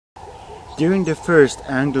During the First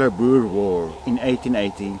Anglo-Boer War in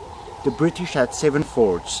 1880, the British had 7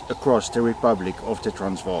 forts across the Republic of the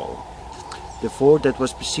Transvaal. The fort that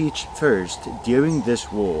was besieged first during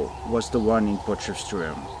this war was the one in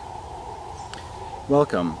Potchefstroom.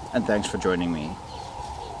 Welcome, and thanks for joining me.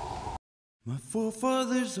 My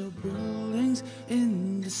forefathers are buildings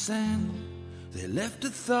in the sand. They left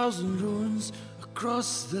 1,000 ruins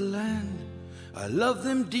across the land. I love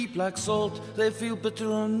them deep like salt, they feel bitter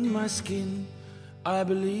on my skin. I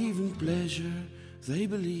believe in pleasure, they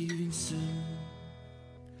believe in sin.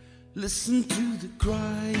 Listen to the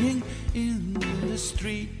crying in the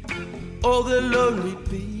street, all the lonely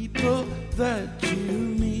people that you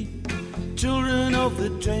meet. Children of the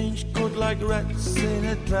trench coat like rats in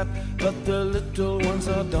a trap, but the little ones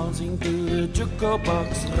are dancing to the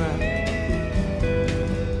jukebox rap.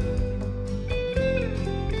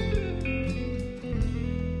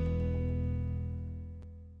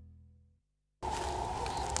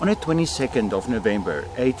 On the 22nd of November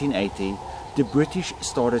 1880, the British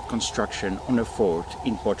started construction on a fort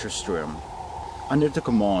in Potchefstroom, under the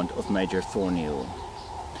command of Major Thornhill.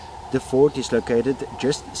 The fort is located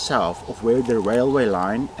just south of where the railway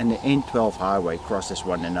line and the N12 highway crosses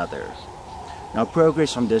one another. Now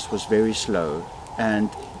progress on this was very slow, and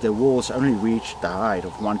the walls only reached the height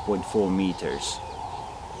of 1.4 meters.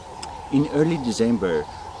 In early December,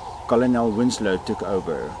 Colonel Winslow took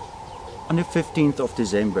over. On the 15th of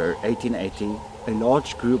December 1880, a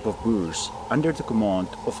large group of Boers under the command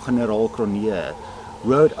of Generaal Cronje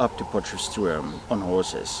rode up to Potchefstroom on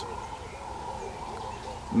horses.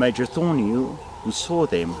 Major Thornhill, who saw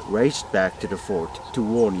them, raced back to the fort to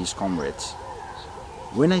warn his comrades.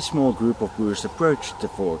 When a small group of Boers approached the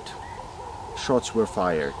fort, shots were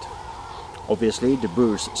fired. Obviously, the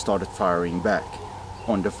Boers started firing back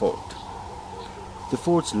on the fort. The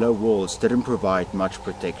fort's low walls didn't provide much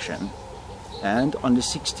protection, and on the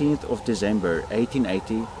 16th of December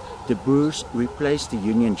 1880, the Boers replaced the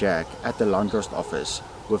Union Jack at the Landdrost office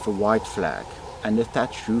with a white flag, and the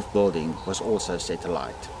thatched roof building was also set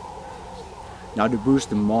alight. Now the Boers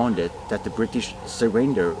demanded that the British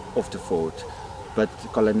surrender of the fort, but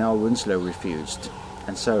Colonel Winslow refused,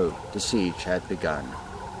 and so the siege had begun.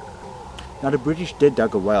 Now the British did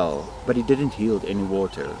dig a well, but it didn't yield any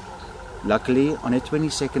water. Luckily, on the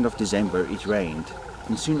 22nd of December it rained,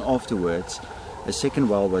 and soon afterwards a second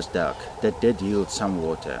well was dug that did yield some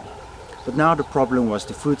water. But now the problem was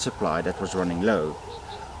the food supply that was running low.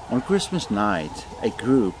 On Christmas night, a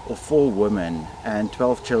group of 4 women and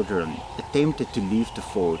 12 children attempted to leave the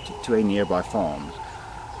fort to a nearby farm.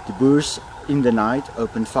 The Boers in the night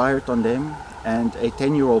opened fire on them, and a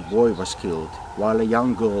 10-year-old boy was killed, while a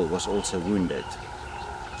young girl was also wounded.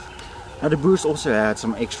 Now the Boers also had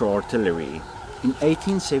some extra artillery. In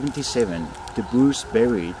 1877, the Boers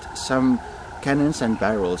buried some cannons and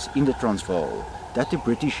barrels in the Transvaal that the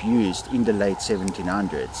British used in the late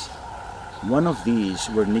 1700s. One of these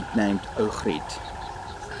were nicknamed Ougriet.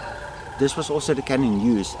 This was also the cannon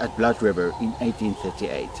used at Blood River in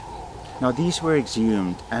 1838. Now these were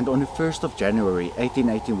exhumed, and on the 1st of January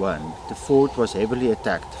 1881, the fort was heavily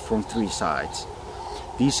attacked from 3 sides.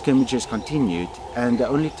 These skirmishes continued, and the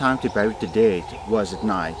only time to bury the dead was at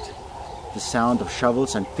night. The sound of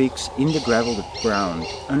shovels and picks in the gravelled ground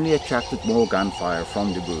only attracted more gunfire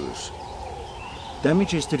from the Boers.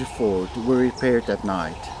 Damages to the fort were repaired at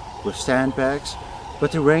night with sandbags,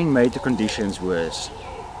 but the rain made the conditions worse.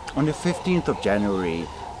 On the 15th of January,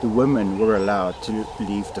 the women were allowed to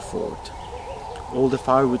leave the fort. All the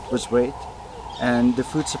firewood was wet, and the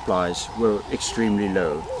food supplies were extremely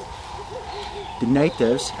low. The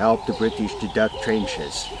natives helped the British to dig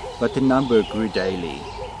trenches, but the number grew daily.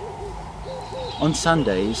 On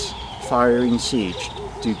Sundays, firing ceased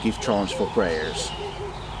to give chance for prayers.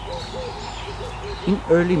 In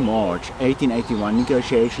early March 1881,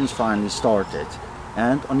 negotiations finally started,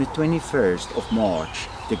 and on the 21st of March,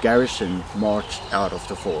 the garrison marched out of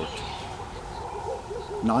the fort.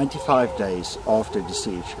 95 days after the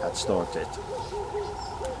siege had started.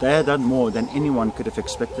 They had done more than anyone could have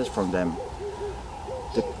expected from them.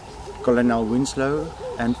 Colonel Winslow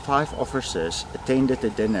and 5 officers attended a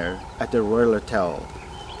dinner at the Royal Hotel,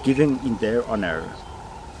 given in their honor.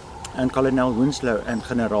 And Colonel Winslow and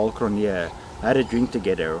Generaal Cronje had a drink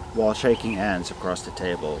together while shaking hands across the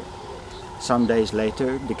table. Some days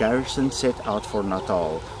later, the garrison set out for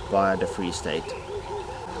Natal via the Free State.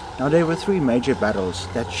 Now there were 3 major battles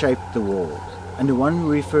that shaped the war, and the one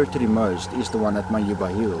we refer to the most is the one at Majuba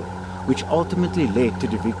Hill, which ultimately led to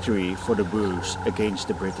the victory for the Boers against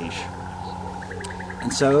the British.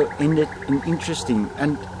 And so ended an interesting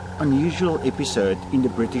and unusual episode in the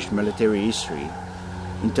British military history.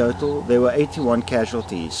 In total, there were 81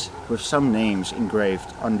 casualties, with some names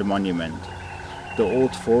engraved on the monument. The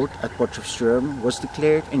old fort at Potchefstroom was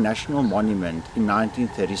declared a national monument in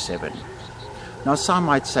 1937. Now some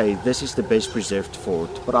might say this is the best preserved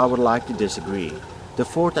fort, but I would like to disagree. The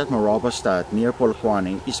fort at Morabastad near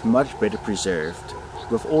Polokwane is much better preserved,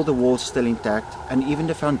 with all the walls still intact and even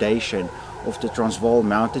the foundation of the Transvaal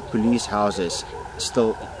mounted police houses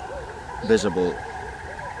still visible.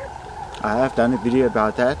 I have done a video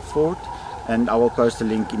about that fort and I will post a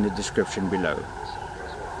link in the description below.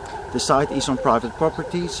 The site is on private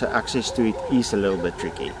property, so access to it is a little bit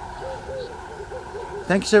tricky.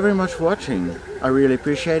 Thanks so very much for watching. I really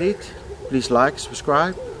appreciate it. Please like,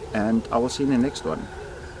 subscribe, and I will see you in the next one.